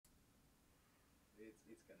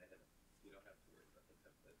it's gonna hit him. You don't have to worry about the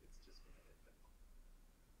template. It's just gonna hit him.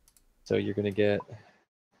 So you're gonna get.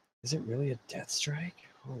 Is it really a death strike?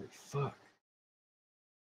 Holy fuck!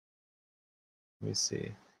 Let me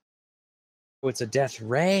see. Oh, it's a death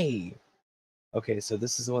ray. Okay, so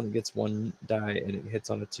this is the one that gets 1 die and it hits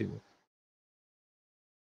on a 2.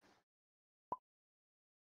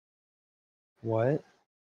 What?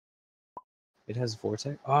 It has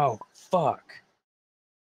vortex? Oh, fuck!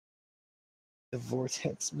 The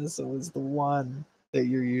vortex missile is the one that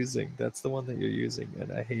you're using. That's the one that you're using,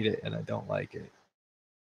 and I hate it and I don't like it.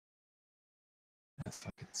 That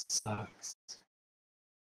fucking sucks.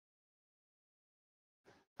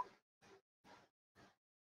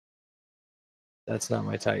 That's not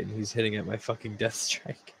my Titan. He's hitting at my fucking death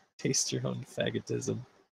strike. Taste your own faggotism.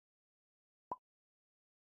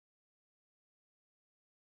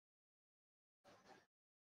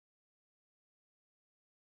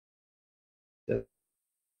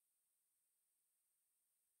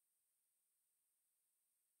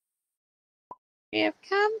 We have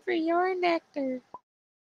come for your nectar.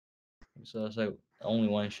 So it's like only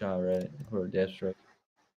 1 shot, right? For a death strike.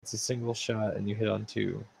 It's a single shot and you hit on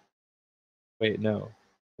 2. Wait, no.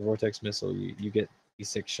 The vortex missile, you get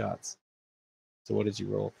 6 shots. So what did you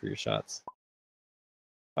roll for your shots?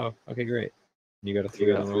 Oh, okay, great. You got a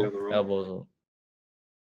 3 on the roll? Elbows.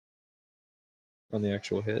 On the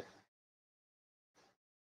actual hit.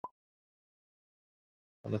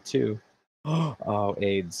 On the 2. Oh,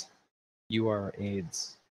 AIDS. You are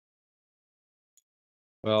AIDS.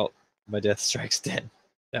 Well, my death strike's dead.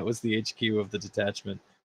 That was the HQ of the detachment.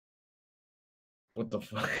 What the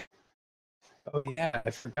fuck? Oh yeah,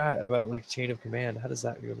 I forgot about like chain of command. How does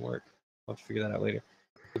that even work? I'll have to figure that out later.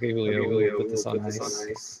 Okay, Julio, we'll put this on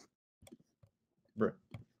ice.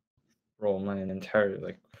 Bro, my entire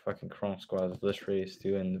like fucking Chrome squad is list race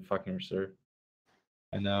doing the fucking reserve.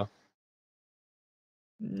 I know.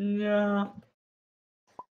 No.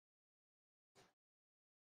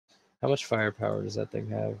 How much firepower does that thing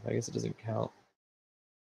have? I guess it doesn't count.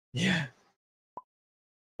 Yeah.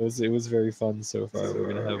 It was very fun so far.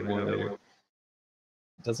 We're gonna have more later.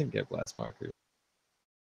 It doesn't get blast markers.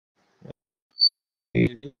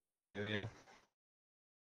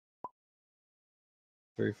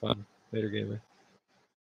 Very fun. Later, gamer.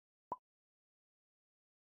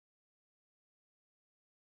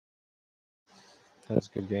 That was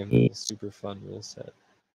a good game. That was a super fun rule set.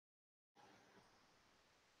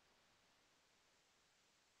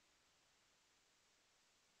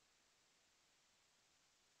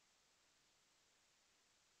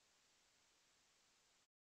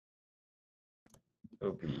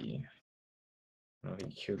 OP. Oh,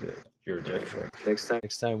 he killed it. Your objective.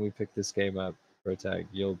 Next time we pick this game up, Protag,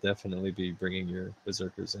 you'll definitely be bringing your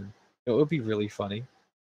berserkers in. It would be really funny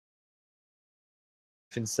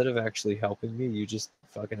if instead of actually helping me, you just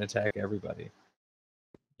fucking attack everybody.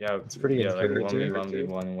 Yeah, It's pretty encouraging. Like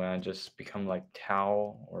 1v1 when I just become like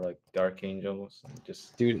Tau or like Dark Angels and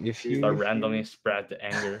just Dude, if you start randomly spread the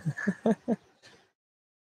anger.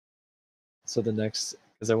 So the next,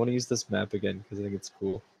 because I want to use this map again because I think it's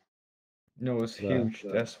cool. No, it's huge.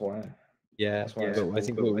 That's why. Yeah, That's why but I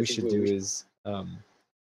think what we should do is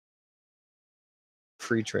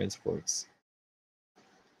free transports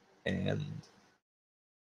and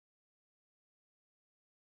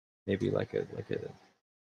maybe like a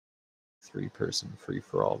 3-person free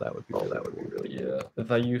for all. That would be really cool. Yeah.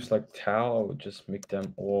 If I use like Tau, I would just make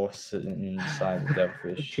them all sit inside the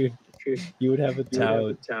devilfish. Dude, you would have a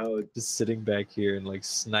Tau just sitting back here and like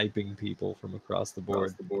sniping people from across the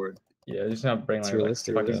board. Yeah, just not bring like,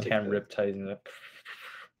 realistic, fucking though. 10 riptides in it.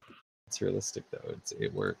 It's realistic though.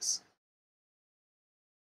 It works.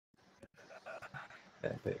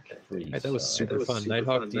 Epic. Right, that was super fun.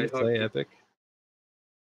 Nighthawk, do you play Epic?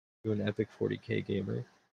 You an Epic 40k gamer?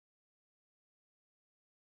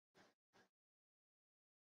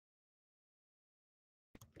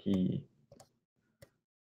 I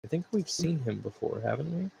think we've seen him before,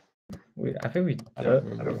 haven't we? I think we I don't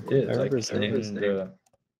remember. did. I remember like, his name. In the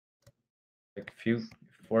like few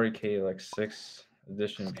 40k like 6th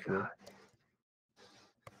edition before.